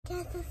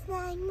Got the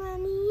snack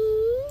money.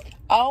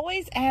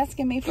 Always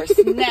asking me for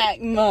snack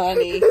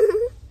money.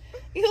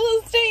 You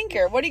little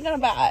stinker. What are you going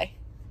to buy?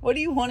 What are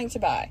you wanting to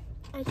buy?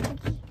 A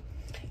cookie.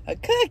 A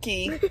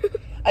cookie?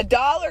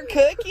 $1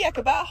 cookie? I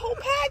could buy a whole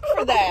pack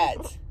for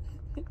that.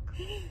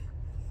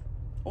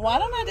 Why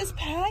don't I just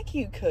pack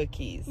you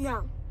cookies?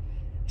 No.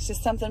 It's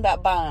just something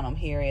about buying them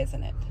here,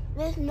 isn't it?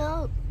 We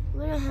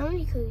don't have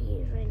any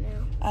cookies right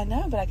now. I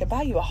know, but I could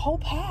buy you a whole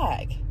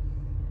pack.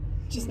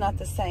 Just not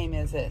the same,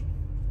 is it?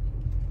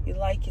 You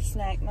like your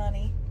snack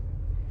money?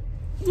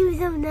 Give me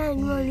some snack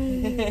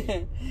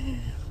money.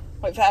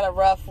 We've had a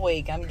rough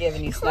week. I'm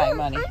giving you snack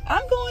money.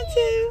 I'm going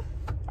to.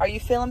 Are you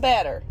feeling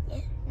better?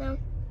 Yeah. No.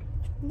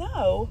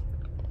 No.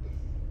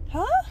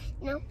 Huh?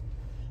 No.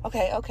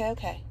 Okay.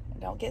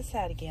 Don't get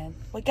sad again.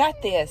 We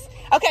got this.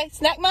 Okay,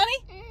 snack money?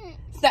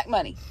 Snack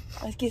money.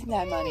 Let's get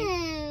snack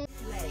money.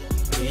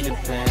 Peter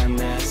Pan,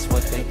 that's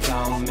what they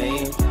call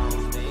me.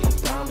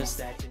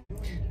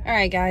 All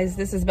right, guys,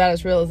 this is about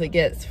as real as it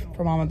gets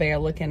for Mama Bear,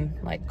 looking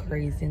like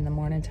crazy in the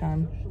morning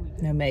time.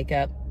 No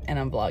makeup, and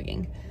I'm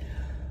vlogging.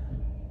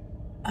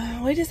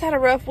 We just had a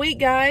rough week,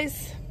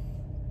 guys.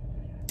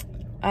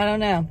 I don't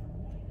know.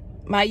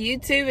 My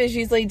YouTube is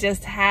usually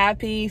just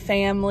happy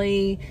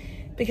family,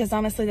 because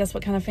honestly, that's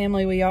what kind of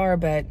family we are,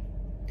 but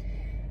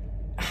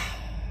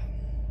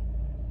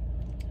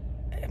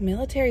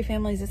military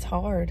families, it's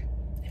hard.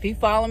 If you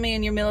follow me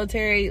in your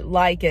military,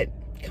 like it,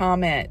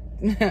 comment,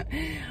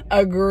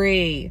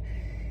 agree.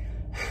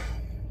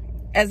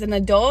 As an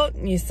adult,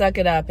 you suck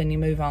it up and you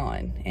move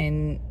on,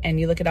 and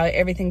you look at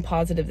everything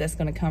positive that's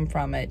going to come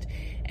from it,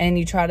 and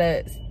you try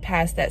to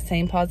pass that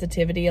same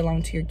positivity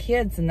along to your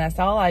kids, and that's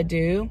all I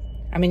do.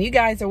 I mean, you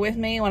guys are with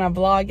me when I'm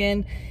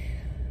vlogging,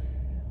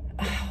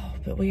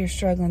 but we are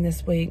struggling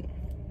this week.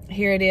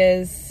 Here it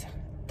is,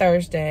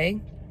 Thursday.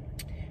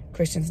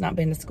 Christian's not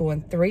been to school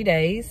in 3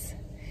 days.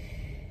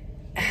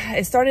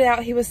 It started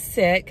out he was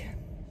sick.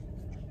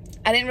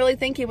 I didn't really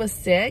think he was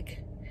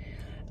sick,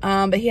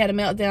 but he had a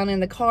meltdown in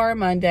the car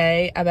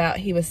Monday about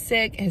he was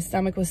sick, his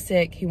stomach was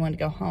sick, he wanted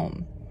to go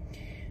home.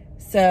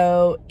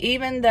 So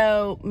even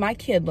though my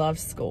kid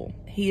loves school,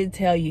 he'd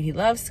tell you he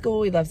loves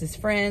school, he loves his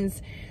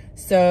friends.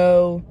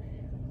 So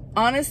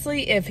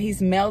honestly, if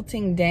he's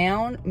melting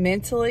down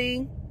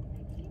mentally,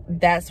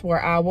 that's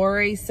where I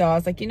worry. So I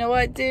was like, you know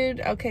what, dude?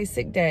 Okay,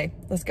 sick day.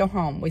 Let's go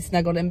home. We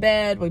snuggled in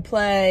bed. We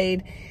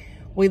played.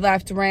 We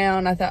laughed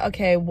around. I thought,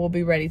 okay, we'll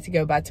be ready to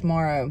go by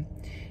tomorrow.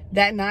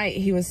 That night,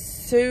 he was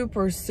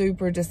super,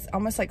 just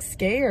almost like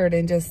scared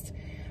and just,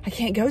 I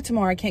can't go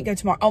tomorrow. I can't go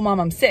tomorrow. Oh, Mom,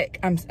 I'm sick.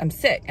 I'm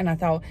sick. And I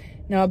thought,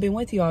 no, I've been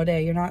with you all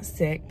day. You're not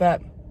sick.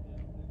 But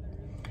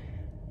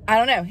I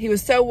don't know. He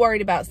was so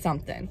worried about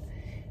something.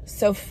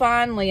 So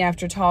finally,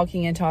 after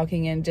talking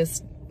and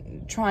just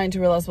trying to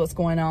realize what's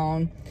going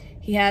on,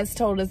 he has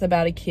told us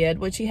about a kid,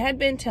 which he had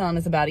been telling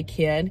us about a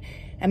kid,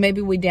 and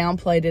maybe we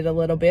downplayed it a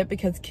little bit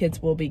because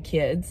kids will be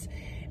kids.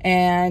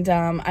 And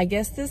I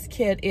guess this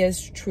kid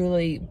is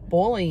truly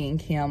bullying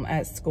him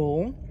at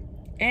school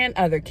and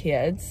other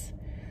kids.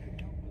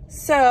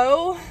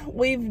 So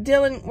we're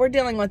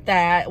dealing with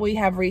that. We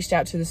have reached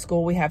out to the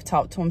school. We have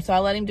talked to him. So I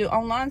let him do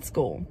online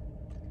school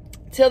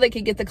till they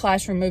could get the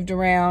classroom moved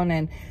around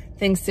and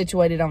things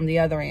situated on the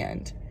other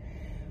end.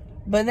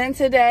 But then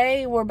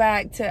today we're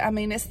back to, I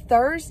mean, it's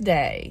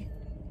Thursday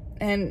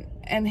and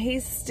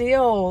he's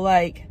still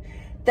like,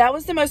 that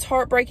was the most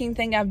heartbreaking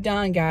thing I've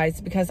done,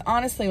 guys, because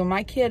honestly, when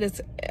my kid is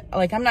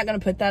like, I'm not going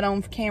to put that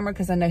on camera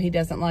because I know he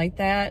doesn't like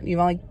that. You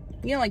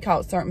only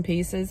caught certain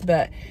pieces,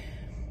 but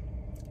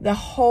the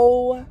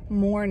whole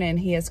morning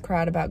he has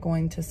cried about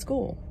going to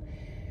school.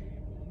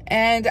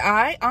 And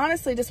I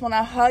honestly just want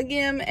to hug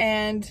him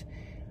and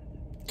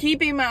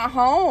keep him at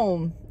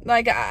home.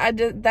 Like,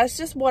 that's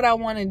just what I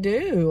want to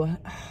do.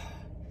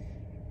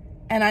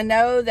 And I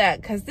know that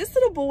because this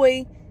little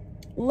boy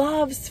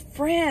loves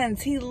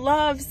friends. He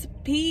loves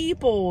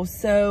people.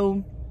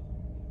 So,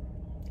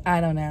 I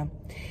don't know.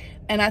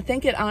 And I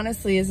think it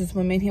honestly is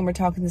when me and him were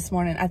talking this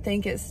morning, I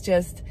think it's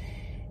just,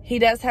 he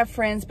does have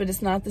friends, but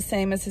it's not the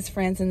same as his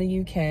friends in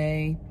the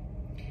UK.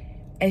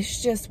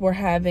 It's just we're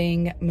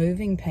having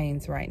moving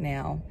pains right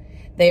now.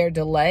 They are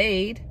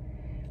delayed,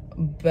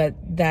 but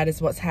that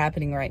is what's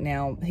happening right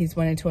now. He's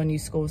went into a new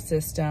school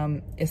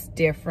system. It's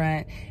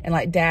different. And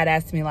like Dad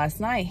asked me last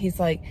night, he's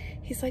like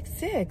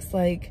 6.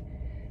 Like,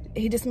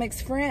 he just makes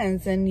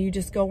friends and you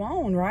just go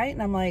on, right?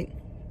 And I'm like,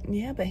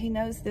 yeah, but he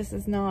knows this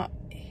is not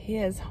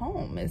his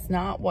home. It's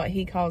not what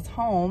he calls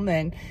home.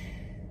 And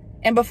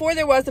before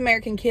there was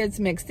American kids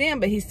mixed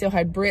in, but he still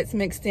had Brits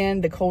mixed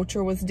in. The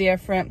culture was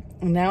different.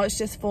 And now it's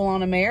just full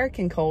on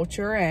American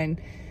culture. And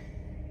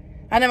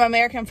I know my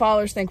American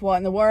followers think what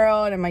in the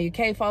world, and my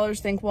UK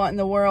followers think what in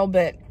the world,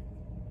 but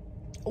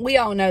we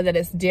all know that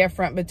it's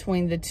different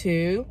between the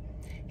two.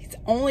 He's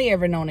only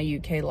ever known a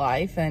UK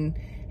life, and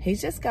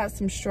he's just got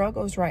some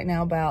struggles right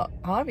now about,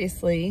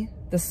 obviously,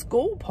 the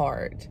school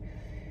part.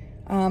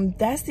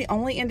 That's the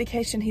only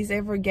indication he's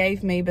ever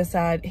gave me.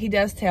 Beside, he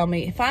does tell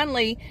me,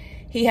 finally,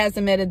 he has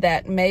admitted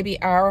that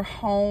maybe our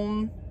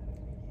home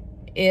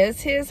is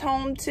his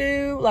home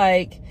too.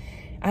 Like,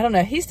 I don't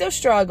know. He still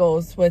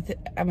struggles with,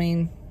 I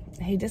mean,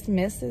 he just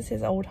misses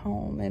his old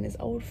home and his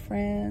old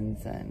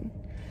friends. And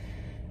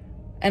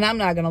I'm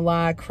not going to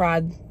lie, I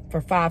cried for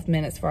 5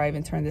 minutes before I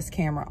even turned this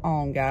camera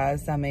on,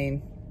 guys. I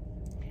mean,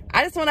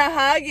 I just want to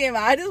hug him.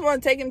 I just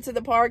want to take him to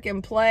the park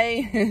and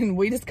play, and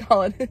we just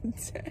call it a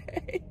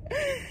day.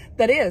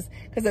 That is,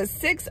 because at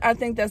 6, I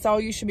think that's all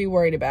you should be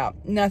worried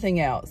about. Nothing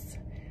else.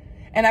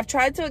 And I've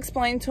tried to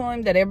explain to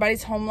him that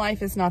everybody's home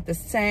life is not the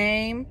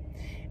same.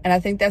 And I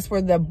think that's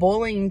where the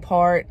bullying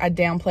part I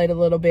downplayed a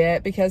little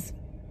bit, because,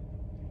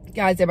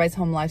 guys, everybody's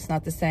home life's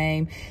not the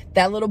same.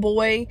 That little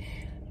boy,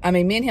 I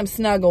mean, me and him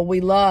snuggle.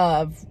 We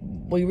love.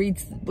 We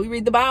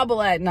read the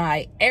Bible at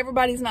night.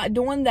 Everybody's not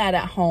doing that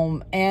at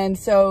home. And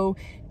so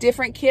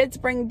different kids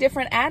bring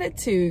different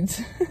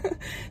attitudes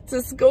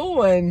to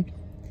school. And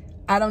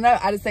I don't know.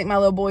 I just think my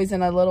little boy's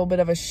in a little bit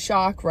of a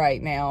shock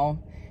right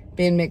now.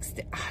 Being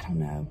mixed, I don't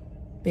know.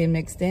 Being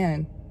mixed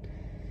in.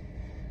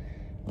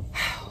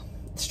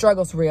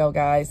 Struggle's real,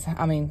 guys.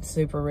 I mean,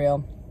 super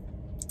real.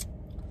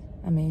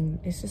 I mean,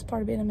 it's just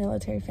part of being a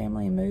military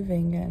family and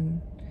moving,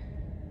 and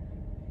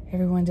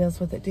everyone deals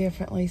with it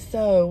differently.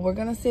 So we're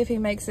going to see if he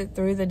makes it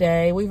through the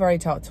day. We've already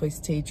talked to his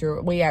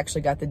teacher. We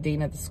actually got the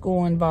dean of the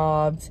school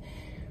involved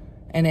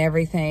and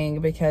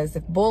everything, because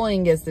if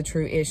bullying is the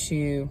true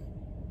issue,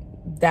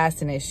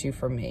 that's an issue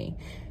for me.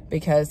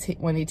 Because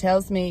when he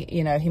tells me,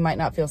 you know, he might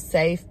not feel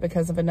safe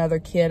because of another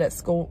kid at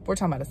school. We're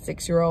talking about a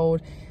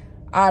 6-year-old.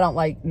 I don't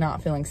like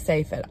not feeling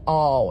safe at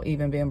all,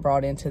 even being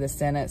brought into the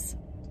sentence.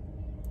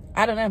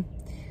 I don't know.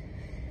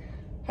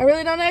 I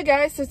really don't know,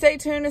 guys. So stay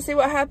tuned to see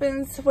what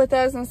happens with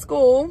us in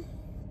school.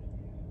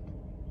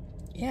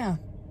 Yeah.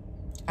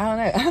 I don't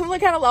know. I'm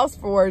kind of lost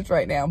for words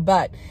right now.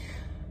 But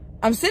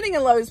I'm sitting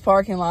in Lowe's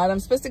parking lot. I'm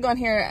supposed to go in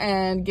here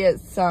and get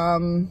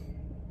some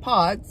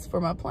pots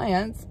for my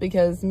plants,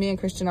 because me and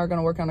Christian are going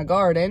to work on a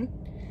garden.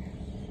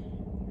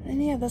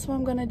 And yeah, that's what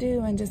I'm going to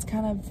do. And just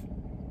kind of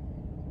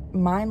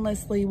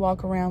mindlessly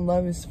walk around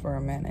Lowe's for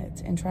a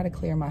minute and try to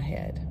clear my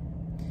head.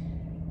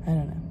 I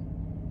don't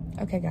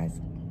know. Okay, guys.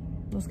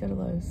 Let's go to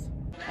Lowe's.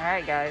 All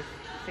right, guys.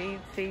 Seeds.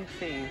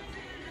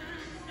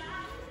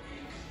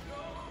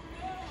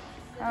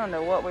 I don't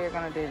know what we're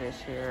going to do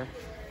this year.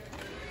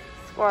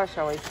 Squash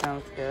always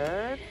sounds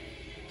good.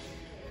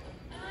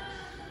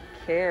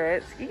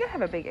 Carrots. You gotta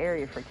have a big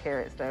area for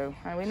carrots, though.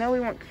 We know we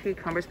want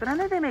cucumbers, but I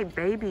know they make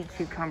baby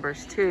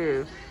cucumbers,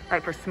 too,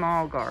 like for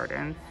small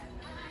gardens.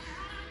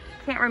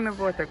 Can't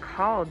remember what they're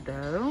called,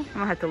 though. I'm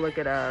gonna have to look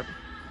it up.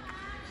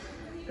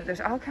 But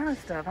there's all kinds of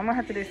stuff. I'm gonna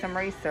have to do some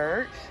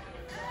research.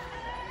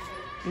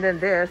 And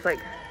then this, like,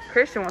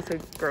 Christian wants to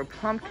grow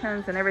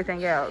pumpkins and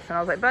everything else. And I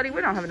was like, buddy,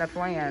 we don't have enough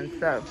land.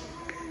 So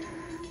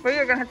we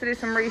are gonna have to do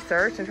some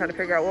research and try to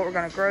figure out what we're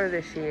gonna grow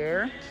this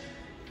year.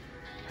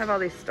 Have all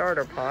these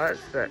starter pots,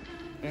 but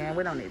yeah,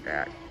 we don't need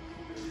that.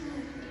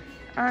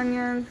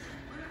 Onions.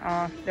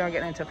 Oh, then we're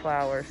getting into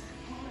flowers.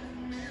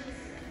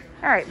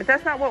 All right, but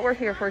that's not what we're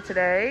here for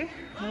today.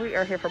 We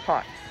are here for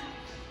pots.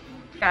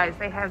 Guys,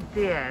 they have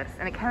this,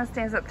 and it kind of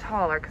stands up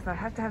taller because I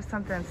have to have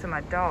something so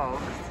my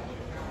dogs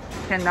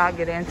cannot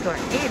get into it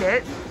and eat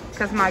it,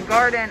 because my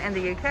garden in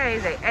the UK,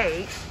 they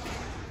ate,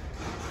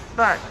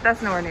 but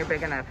that's nowhere near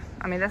big enough.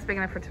 I mean, that's big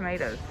enough for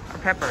tomatoes or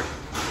peppers.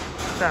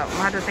 So I'm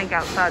gonna have to think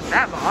outside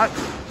that box.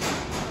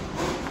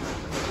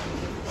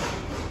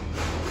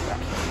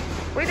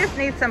 So, we just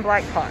need some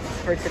black pots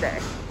for today.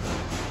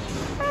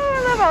 Oh,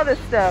 I love all this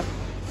stuff.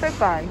 So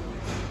fun.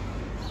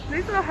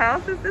 These little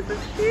houses, this is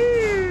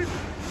cute.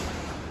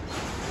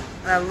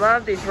 And I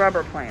love these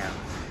rubber plants.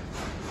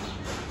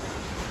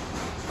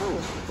 Oh,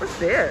 what's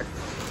this?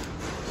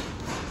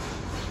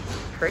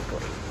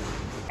 Prickly.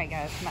 Alright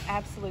guys, my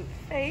absolute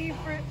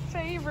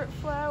favorite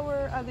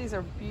flower. Oh, these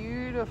are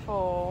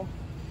beautiful.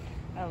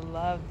 I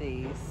love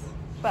these.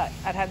 But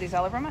I'd have these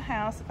all over my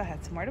house if I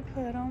had somewhere to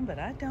put them, but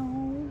I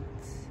don't.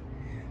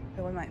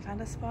 But we might find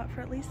a spot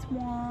for at least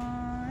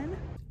one.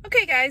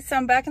 Okay guys, so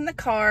I'm back in the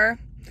car.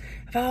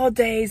 Of all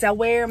days, I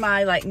wear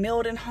my like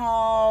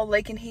Mildenhall,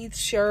 Lake and Heath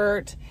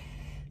shirt.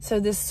 So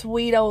this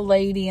sweet old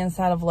lady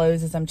inside of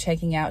Lowe's, as I'm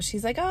checking out,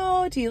 she's like,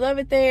 oh, do you love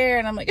it there?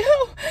 And I'm like,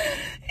 oh,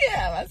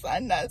 yeah, my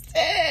son does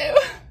too.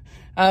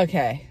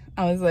 Okay.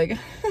 I was like,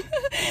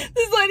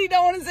 this lady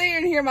don't want to sit here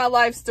and hear my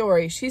life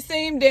story. She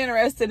seemed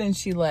interested and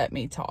she let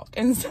me talk.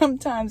 And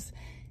sometimes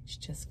it's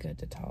just good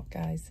to talk,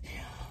 guys.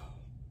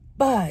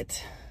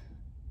 But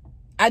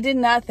I did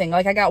nothing.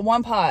 Like, I got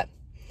one pot.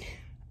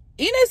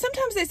 You know,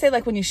 sometimes they say,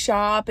 like, when you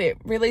shop, it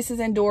releases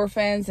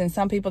endorphins, and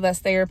some people, that's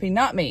therapy.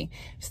 Not me.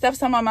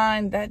 Stuff's on my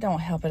mind, that don't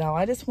help at all.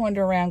 I just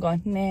wander around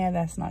going, nah,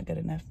 that's not good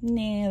enough.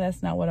 Nah,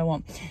 that's not what I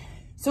want.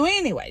 So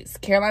anyways,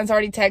 Caroline's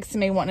already texted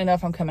me wanting to know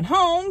if I'm coming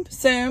home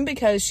soon,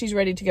 because she's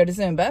ready to go to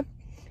Zumba.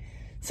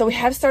 So we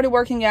have started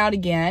working out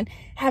again.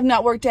 Have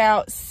not worked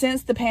out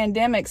since the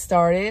pandemic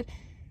started.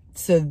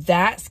 So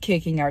that's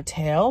kicking our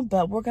tail.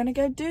 But we're going to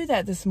go do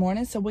that this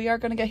morning. So we are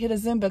going to go hit a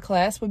Zumba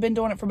class. We've been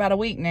doing it for about a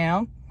week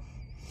now.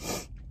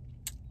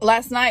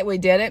 Last night we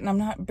did it, and I'm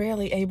not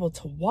barely able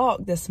to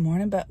walk this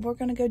morning. But we're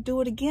going to go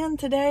do it again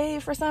today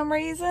for some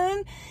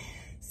reason.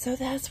 So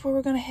that's where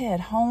we're gonna head,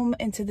 home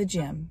into the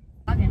gym.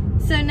 Okay.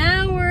 So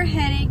now we're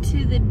heading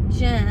to the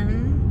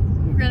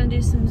gym. We're gonna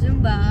do some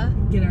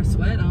Zumba. Get our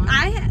sweat on.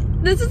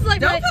 This is like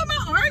Don't put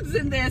my arms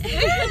in this.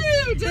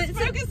 Ew, just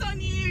focus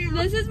on you.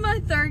 This is my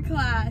 3rd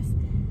class.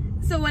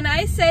 So when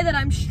I say that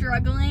I'm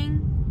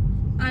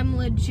struggling, I'm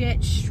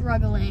legit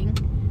struggling.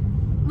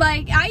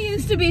 Like, I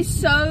used to be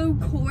so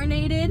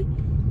coordinated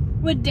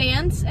with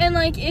dance, and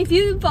like, if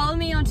you follow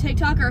me on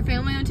TikTok or a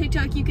family on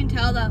TikTok, you can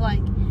tell that like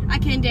I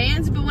can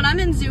dance. But when I'm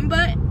in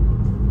Zumba,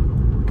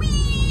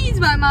 wheeze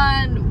my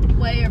mind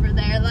way over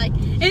there. Like,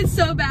 it's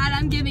so bad,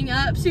 I'm giving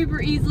up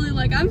super easily.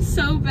 Like, I'm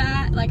so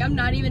bad. Like, I'm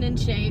not even in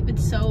shape.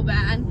 It's so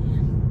bad.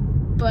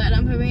 But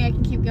I'm hoping I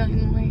can keep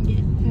going more and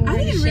get more I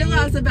didn't in shape.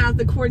 realize about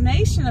the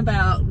coordination,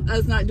 about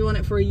us not doing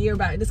it for a year,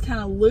 about just kind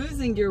of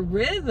losing your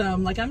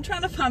rhythm. Like, I'm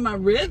trying to find my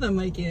rhythm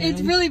again. It's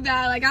really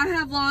bad. Like, I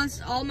have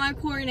lost all my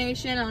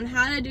coordination on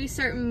how to do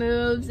certain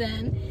moves,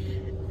 and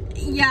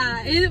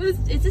yeah,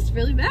 it's just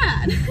really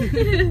bad.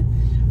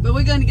 But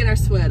we're going to get our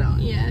sweat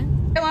on. Yeah.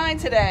 Caroline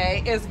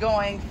today is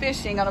going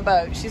fishing on a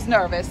boat. She's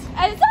nervous.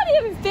 And it's not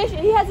even fishing.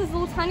 He has this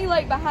little tiny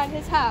lake behind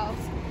his house,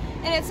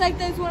 and it's like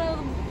there's one of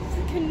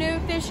those canoe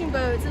fishing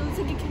boats. It looks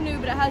like a canoe,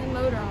 but it has a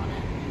motor on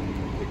it.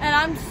 And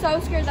I'm so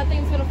scared that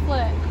thing's gonna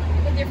flip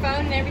with your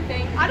phone and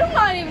everything. I'm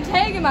not even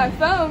taking my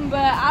phone, but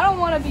I don't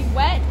want to be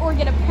wet or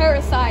get a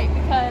parasite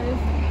because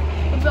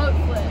the boat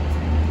flipped.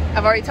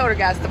 I've already told her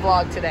guys to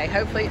vlog today.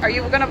 Hopefully, are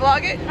you gonna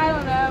vlog it? I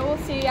don't know.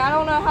 We'll see. I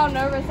don't know how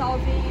nervous I'll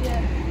be.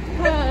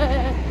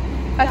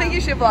 I think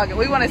you should vlog it.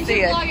 We want to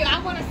see it. Vlog it.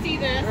 I want to see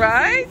this.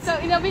 Right? So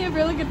it'll be a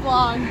really good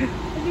vlog.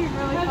 It'll be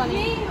really funny.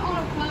 Being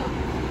on a boat.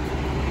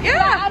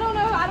 Yeah. I don't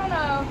know,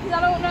 because I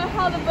don't know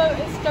how the boat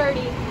is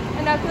sturdy.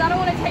 And because I don't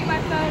want to take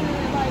my phone and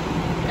then, like...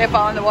 It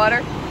fall in the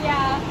water?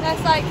 Yeah, that's,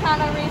 like,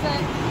 kind of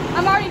reason.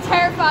 I'm already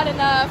terrified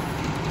enough.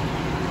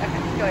 Okay,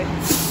 go ahead.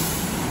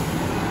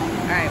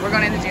 All right, we're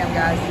going in the gym,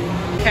 guys.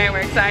 Okay,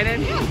 we're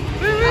excited? Yeah.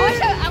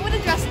 I would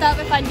have dressed up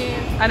if I knew.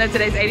 I know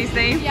today's 80s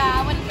theme. Yeah,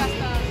 I would have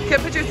dressed up. Could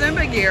put your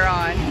Zumba gear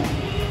on.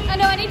 I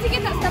know, I need to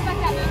get that stuff back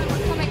out there when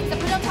we're coming, because I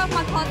put it on top of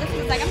my closet,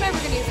 because like, I'm never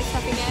going to use this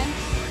stuff again.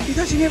 You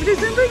thought you never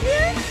did Zumba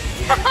again?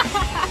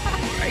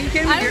 Are you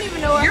kidding me? I don't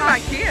even know where You're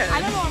my kid.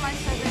 I don't know where my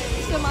stuff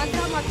is. So mine's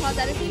out of my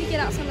closet. I just need to get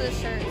out some of the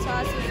shirts, so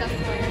I have some stuff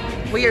for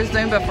you. We are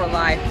Zumba for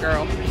life,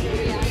 girl.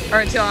 Yeah.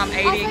 Or until I'm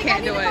 80 and like,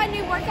 can't do I need to buy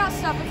new workout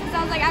stuff, because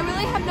I was like, I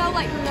really have no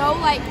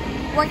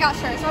workout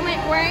shirt. So I'm like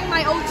wearing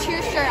my old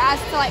cheer shirt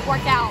as to like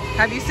work out.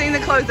 Have you seen the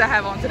clothes I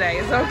have on today?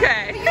 It's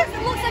okay. Because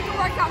it looks like a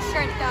workout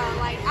shirt though.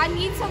 Like, I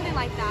need something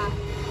like that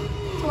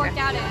to work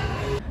out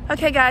in.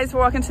 Okay guys,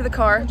 we're walking to the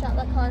car. Watch out,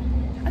 that car.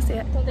 I see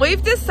it.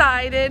 We've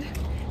decided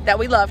that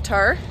we loved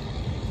her.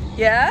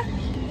 Yeah?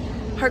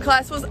 Her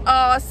class was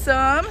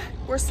awesome.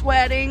 We're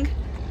sweating.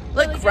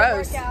 Look Really good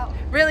gross. workout.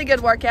 Really good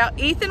workout.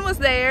 Ethan was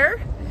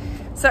there.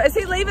 So is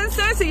he leaving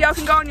soon so y'all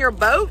can go on your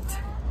boat?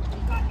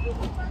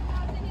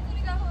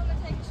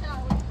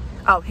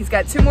 Oh, he's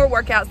got 2 more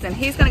workouts, then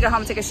he's gonna go home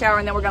and take a shower,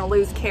 and then we're gonna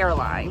lose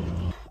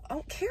Caroline.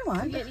 Oh,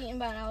 Caroline. Get eaten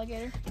by an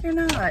alligator. You're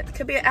not.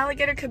 Could be an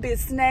alligator, could be a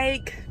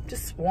snake,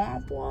 just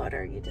swamp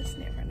water. You just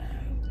never know.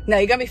 No,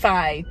 you're gonna be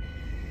fine.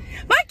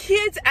 My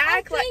kids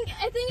act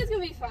I think it's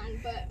gonna be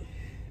fun, but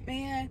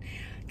man,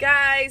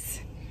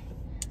 guys,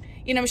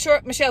 you know,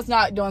 Michelle's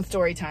not doing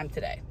story time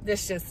today.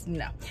 This just,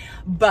 no.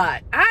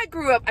 But I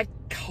grew up, I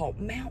caught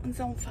mountains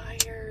on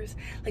fires.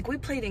 Like, we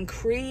played in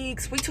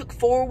creeks. We took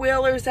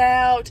 4-wheelers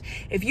out.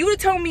 If you would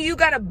have told me you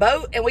got a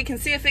boat and we can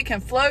see if it can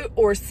float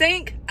or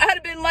sink, I'd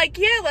have been like,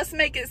 yeah, let's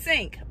make it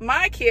sink.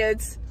 My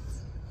kids,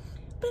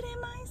 but it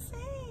might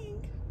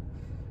sink.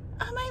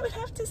 I would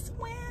have to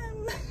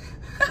swim.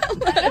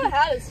 I know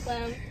how to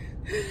swim.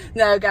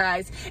 No,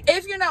 guys,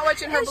 if you're not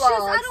watching her vlogs. It's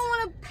just, I don't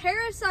want a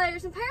parasite, or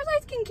some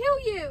parasites can kill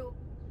you.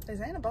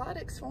 There's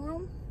antibiotics for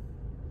them.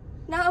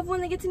 Not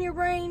when they get in your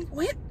brain.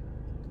 What?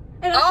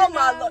 And Oh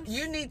my Lord,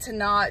 you need to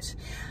not.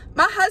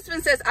 My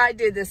husband says I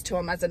did this to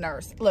him as a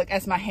nurse. Look,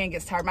 as my hand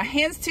gets tired. My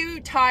hand's too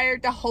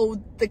tired to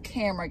hold the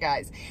camera,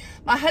 guys.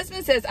 My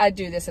husband says I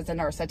do this as a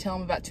nurse. I tell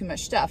him about too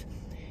much stuff.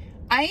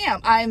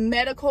 I'm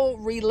medical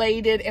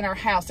related in our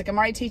house. Like, I'm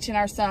already teaching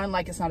our son,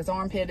 like, it's not his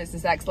armpit, it's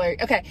his axillary.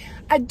 Okay,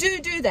 I do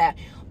that.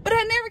 But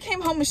I never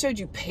came home and showed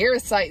you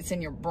parasites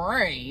in your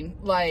brain.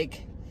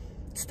 Like,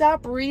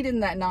 stop reading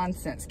that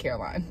nonsense,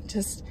 Caroline.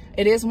 Just,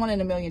 it is 1 in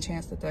a million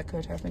chance that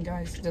could happen,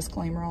 guys.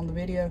 Disclaimer on the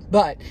video.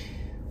 But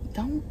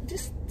don't,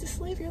 just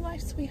live your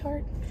life,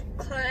 sweetheart.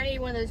 I need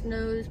one of those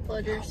nose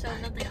pluggers so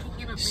nothing can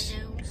get up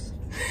my nose.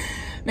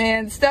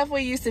 Man, stuff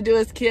we used to do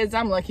as kids,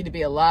 I'm lucky to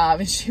be alive,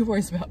 and she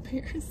worries about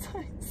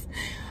parasites.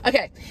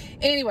 Okay,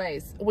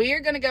 anyways, we're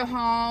going to go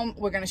home.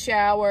 We're going to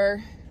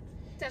shower.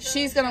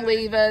 She's going to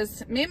leave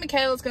us. Me and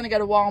Michaela's going to go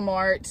to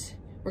Walmart.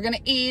 We're going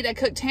to eat. I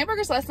cooked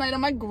hamburgers last night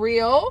on my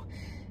grill.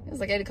 It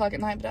was like 8 o'clock at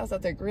night, but I was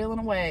out there grilling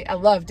away. I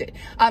loved it.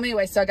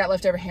 Anyway, so I got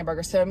leftover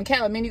hamburgers. So,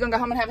 Michaela, me and you going to go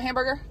home and have a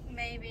hamburger?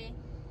 Maybe.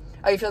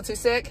 Oh, you feel too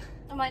sick?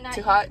 I might not.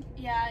 Too hot?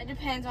 Yeah, it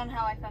depends on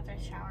how I feel after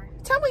the shower.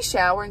 Time we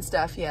shower and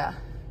stuff, yeah.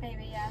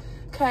 Maybe, yeah.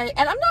 Okay,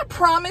 and I'm not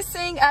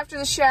promising after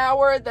the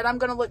shower that I'm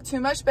gonna look too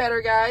much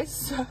better, guys.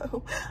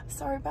 So,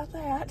 sorry about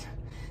that.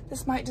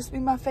 This might just be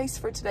my face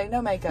for today,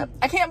 no makeup.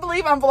 I can't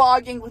believe I'm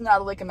vlogging with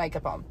not a lick of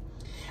makeup on.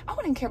 I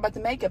wouldn't care about the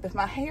makeup if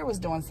my hair was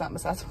doing something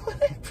besides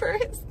whatever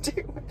it's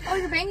doing. Oh,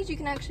 your bangs you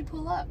can actually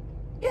pull up.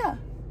 Yeah,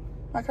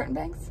 my curtain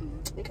bangs.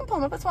 You can pull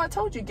them up, that's why I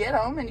told you, get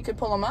them, and you can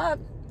pull them up.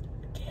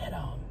 Get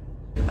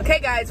them. Okay,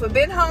 guys, we've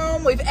been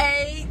home, we've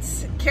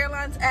ate.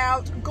 Caroline's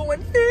out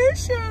going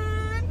fishing.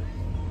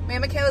 Me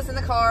and Michaela's in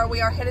the car.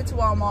 We are headed to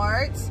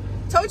Walmart.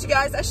 Told you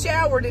guys I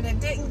showered and it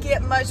didn't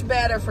get much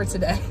better for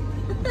today.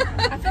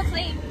 I feel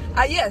clean.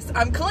 Yes,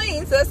 I'm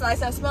clean, so that's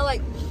nice. I smell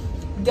like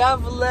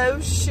Dove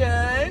lotion,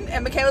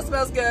 and Michaela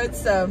smells good,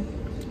 so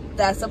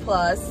that's a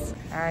plus.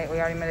 All right, we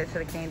already made it to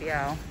the candy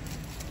aisle.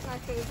 My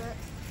favorite.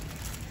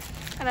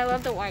 And I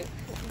love the white.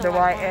 The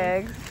white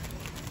eggs.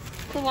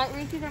 The white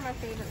Reese's are my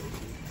favorite Reese's.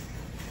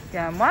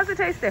 Yeah, why does it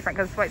taste different?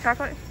 Because it's white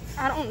chocolate?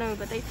 I don't know,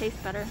 but they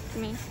taste better to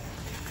me.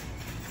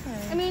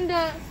 I mean,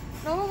 the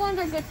normal ones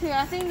are good too.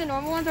 I think the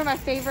normal ones are my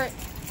favorite,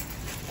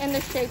 and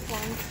the shaped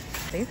ones.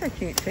 These are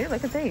cute too.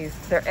 Look at these.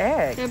 They're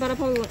eggs. Yeah, but I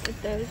probably won't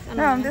eat those.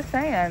 No, I'm just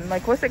saying.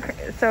 Like, what's it?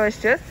 So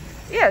it's just,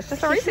 yeah, it's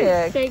just a Reese's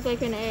egg. Shaped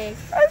like an egg.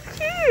 That's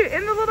cute.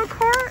 In the little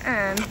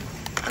carton.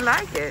 I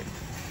like it.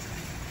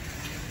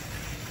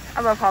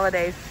 I love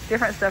holidays.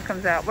 Different stuff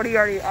comes out. What are you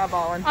already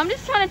eyeballing? I'm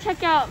just trying to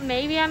check out.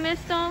 Maybe I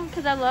missed them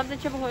because I love the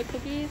triple white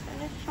cookies.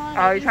 I'm just trying.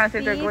 Oh, you're trying to see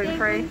if they're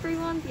gluten-free? Gluten-free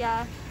ones,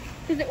 yeah.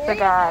 So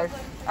guys,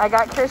 I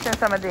got Christian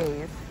some of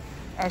these,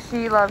 and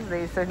she loves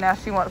these, so now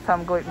she wants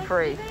some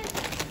gluten-free.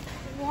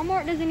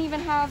 Walmart doesn't even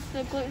have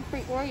the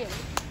gluten-free Oreos.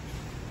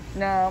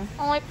 No.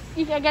 I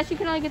guess you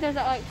can only get those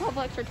at like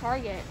Publix or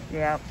Target.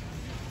 Yep.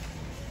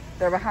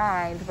 They're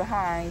behind.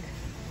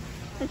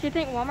 But you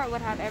think Walmart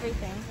would have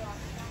everything?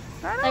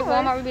 I know. Like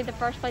Walmart would be the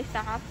first place to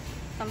have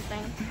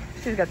something.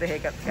 She's got the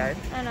hiccups, guys.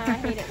 I know, I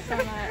hate it so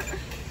much.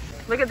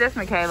 Look at this,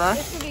 Michaela.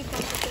 This would be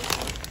fun for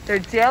Christmas. They're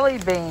jelly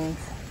beans.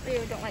 Ew,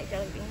 don't like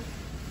jelly beans.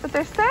 But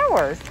they're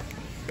sours.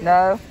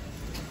 No?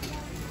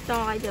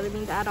 Don't like jelly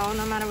beans at all,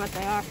 no matter what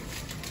they are.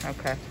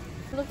 Okay.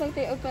 It looks like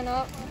they open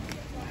up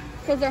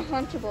because they're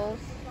Hunchables.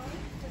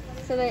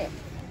 So they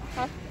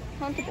have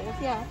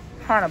Hunchables, yeah.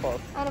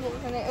 Hunchables.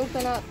 Hunchables, and they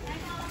open up.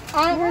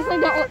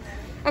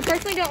 I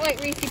personally don't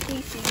like Reese's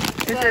Pieces.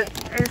 Is it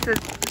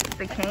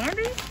the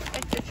candy?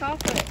 It's the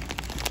chocolate.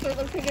 So it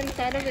looks like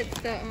inside of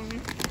it's the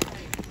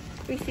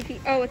Reese's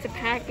Pieces. Oh, it's a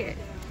packet.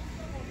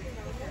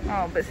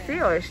 Oh, but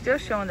still, it's still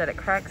showing that it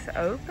cracks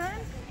open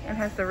and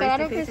has the Reese's Pieces.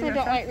 But I personally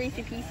don't like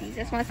Reese's Pieces.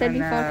 That's why I said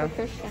it'd be fun for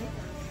Christian.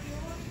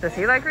 Does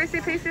he like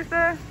Reese's Pieces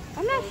though?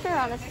 I'm not sure,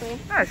 honestly.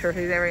 I'm not sure if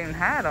he's ever even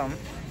had them.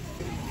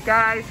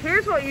 Guys,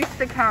 here's what used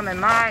to come in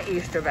my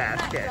Easter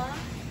basket.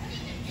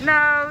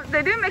 No,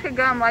 they do make a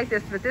gum like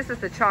this, but this is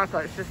the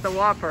chocolates. It's the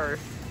Whoppers.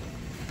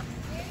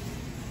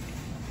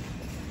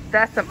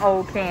 That's some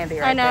old candy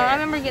right there. I know. I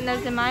remember getting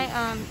those in my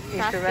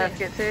Easter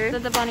basket too.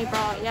 That the bunny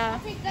brought, yeah.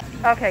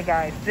 Okay,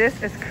 guys,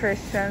 this is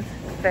Christian's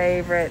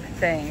favorite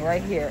thing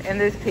right here in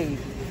this piece.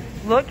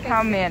 Look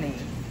how many.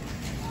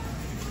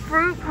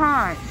 Fruit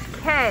punch,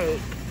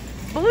 cake,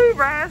 blue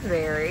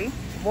raspberry,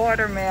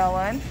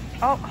 watermelon,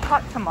 oh,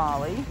 hot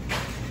tamale,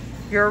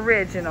 your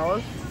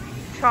originals,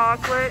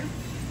 chocolate.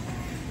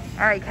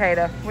 All right,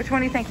 Kata, which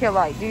one do you think he'll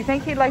like? Do you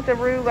think he'd like the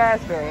blue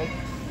raspberry?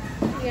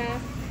 Yeah.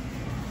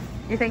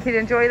 You think he'd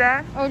enjoy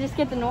that? Or just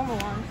get the normal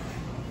ones.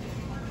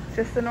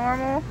 Just the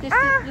normal?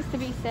 Just to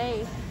be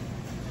safe.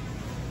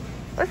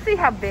 Let's see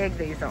how big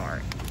these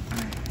are.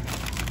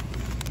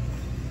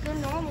 They're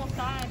normal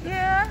size.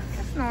 Yeah,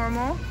 it's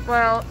normal.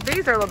 Well,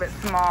 these are a little bit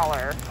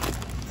smaller.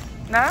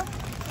 No?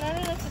 No,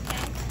 they look the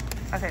same.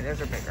 I think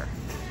those are bigger.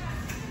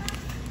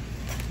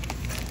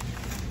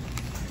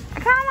 I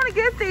kind of want to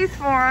get these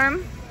for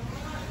him.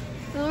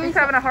 He's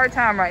having a hard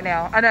time right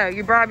now. I know,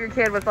 you bribe your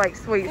kid with like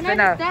sweets, but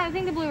no. I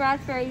think the blue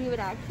raspberry he would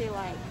actually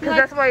like. Because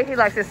that's why he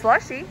likes his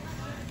slushie.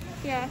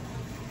 Yeah.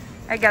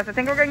 Hey guys, I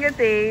think we're going to get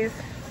these.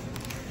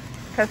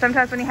 Because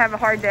sometimes when you have a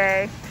hard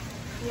day,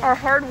 or a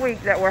hard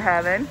week that we're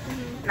having,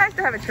 nice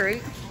to have a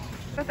treat.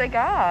 What they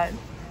got?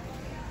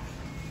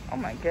 Oh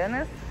my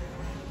goodness.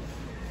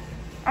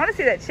 I want to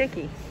see that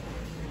chickie.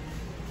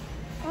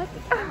 I like the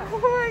cow. Oh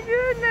my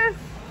goodness.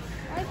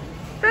 I like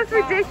That's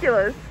the cow.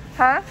 ridiculous.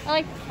 Huh? I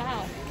like the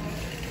cow.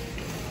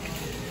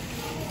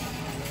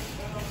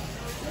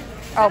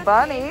 Oh,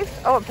 bunnies.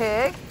 Oh, a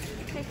pig.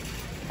 I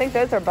think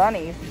those are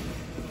bunnies.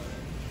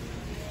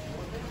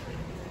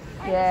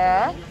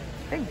 Yeah.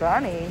 Big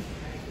bunny.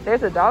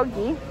 There's a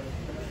doggy.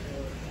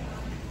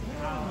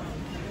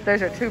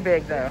 Those are too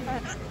big though.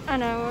 I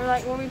know. We're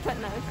like, where are we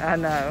putting those? I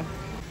know.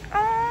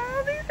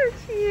 Oh, these are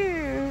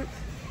cute.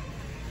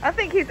 I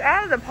think he's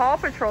out of the Paw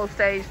Patrol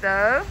stage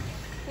though.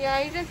 Yeah,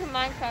 he's into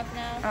Minecraft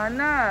now. I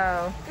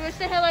know. I wish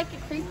they had like a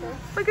creeper.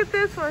 Look at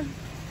this one.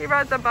 He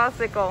rides a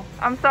bicycle.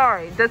 I'm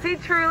sorry. Does he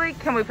truly,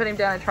 can we put him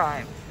down and try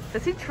him?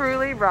 Does he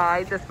truly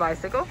ride this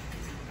bicycle?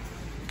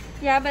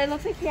 Yeah, but it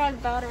looks like he has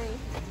battery.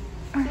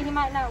 So he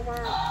might not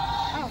work.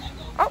 Oh.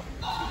 Oh.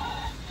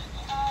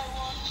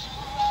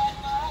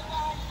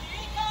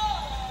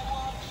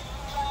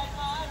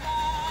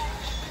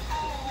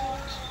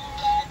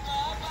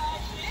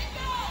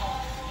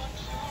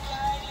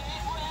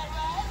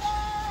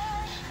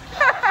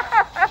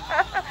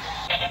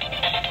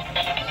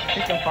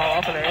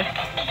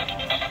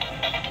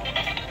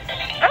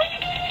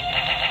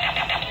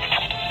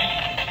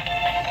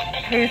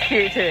 He's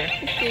cute too.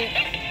 He's cute.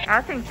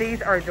 I think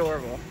these are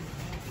adorable.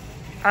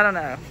 I don't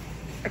know.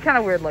 They're kind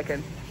of weird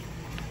looking.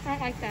 I don't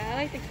like that. I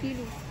like the cute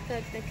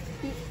stuff.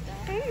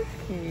 He's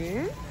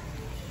cute.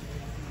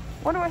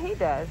 Wonder what he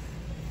does.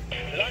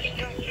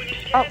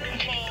 Oh.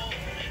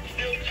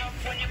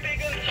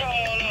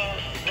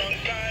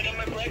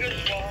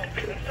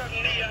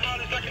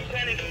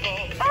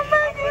 Oh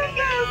my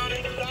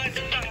goodness.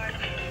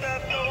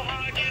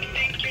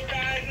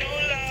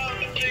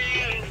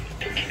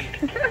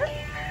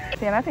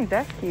 See, and I think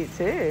that's cute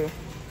too.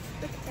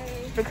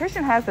 Okay. But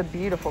Christian has a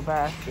beautiful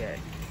basket.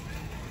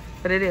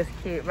 But it is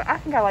cute. But I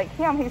think I like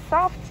him. He's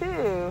soft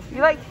too.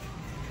 You like,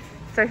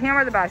 so him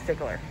or the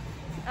bicycler?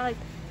 I like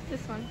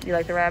this one. You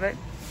like the rabbit?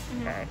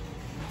 Mm-hmm. Okay.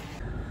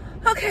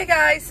 Okay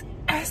guys,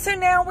 so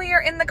now we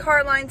are in the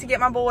car line to get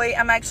my boy.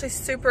 I'm actually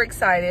super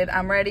excited.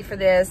 I'm ready for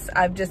this.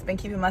 I've just been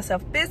keeping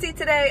myself busy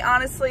today,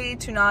 honestly,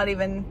 to not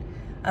even,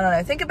 I don't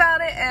know, think about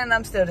it, and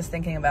I'm still just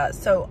thinking about it.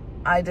 So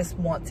I just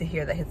want to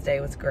hear that his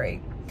day was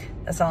great.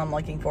 That's all I'm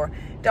looking for.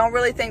 Don't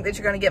really think that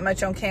you're going to get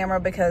much on camera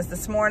because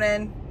this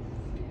morning,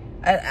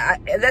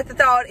 that's the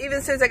thought. Even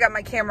as soon as I got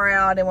my camera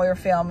out and we were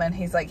filming,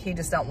 he's like, he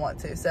just don't want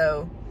to.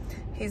 So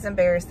he's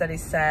embarrassed that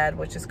he's sad,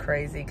 which is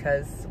crazy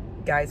because,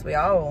 guys, we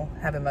all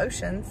have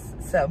emotions.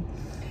 So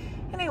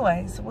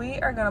anyways, we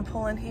are going to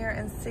pull in here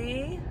and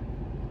see,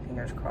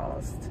 fingers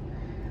crossed,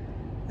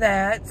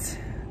 that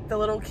the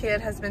little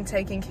kid has been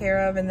taken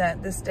care of and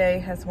that this day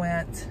has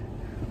went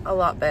a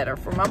lot better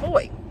for my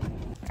boy.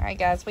 All right,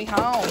 guys, we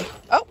home.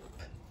 Oh,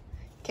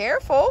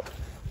 careful.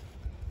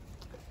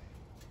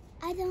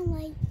 I don't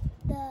like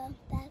the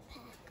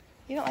backpack.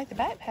 You don't like the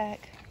backpack?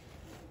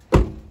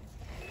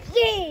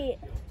 Yeah.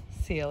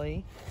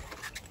 Silly.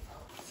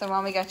 So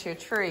mommy got you a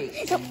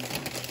treat.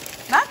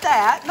 Not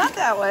that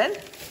one.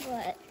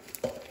 What?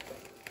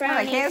 Oh,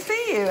 I can't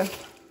see you.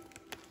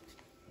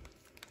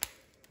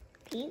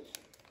 Peeps?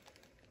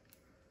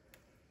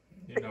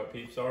 You know what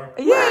peeps are?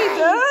 Yeah, he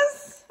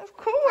does. Of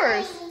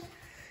course.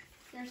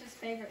 Here's his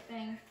favorite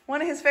thing.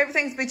 One of his favorite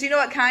things. But you know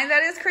what kind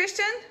that is,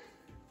 Christian?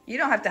 You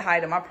don't have to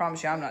hide them. I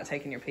promise you I'm not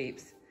taking your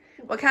peeps.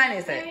 What kind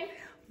is it?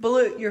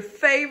 Blue. Your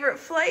favorite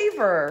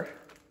flavor.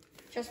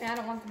 Trust me, I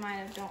don't want the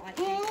mine. I don't like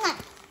these.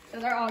 So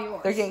they're all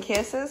yours. They're getting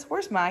kisses?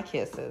 Where's my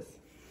kisses?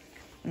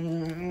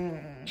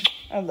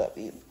 I love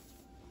you.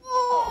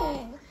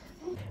 All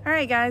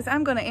right, guys,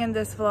 I'm going to end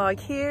this vlog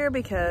here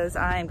because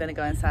I am going to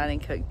go inside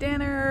and cook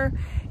dinner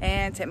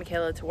and take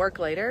Michaela to work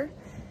later.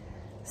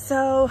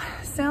 So,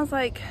 sounds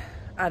like,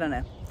 I don't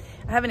know.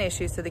 I have an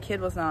issue. So the kid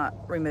was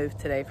not removed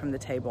today from the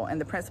table, and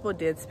the principal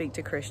did speak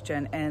to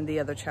Christian and the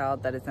other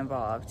child that is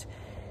involved.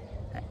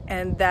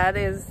 And that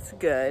is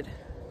good.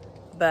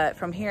 But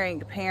from hearing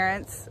the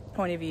parents'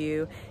 point of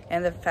view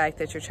and the fact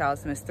that your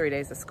child's missed 3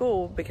 days of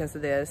school because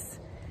of this,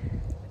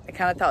 I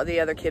kind of thought the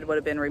other kid would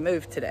have been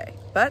removed today,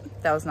 but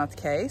that was not the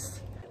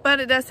case. But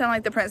it does sound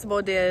like the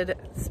principal did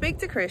speak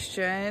to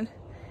Christian,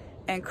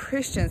 and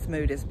Christian's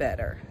mood is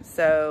better.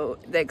 So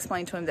they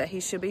explained to him that he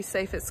should be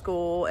safe at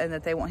school and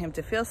that they want him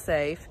to feel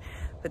safe.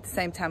 But at the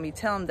same time you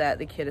tell him that,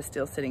 the kid is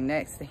still sitting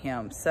next to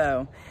him.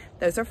 So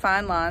those are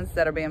fine lines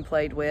that are being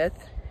played with.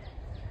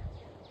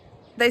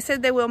 They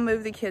said they will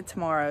move the kid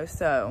tomorrow,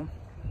 so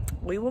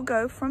we will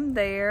go from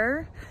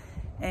there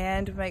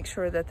and make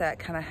sure that that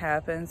kind of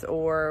happens,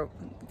 or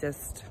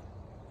just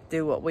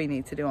do what we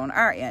need to do on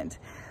our end.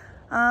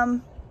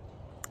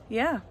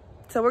 Yeah,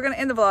 so we're gonna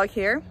end the vlog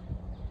here.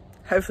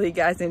 Hopefully you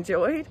guys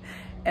enjoyed,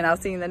 and I'll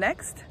see you in the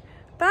next.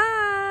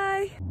 Bye.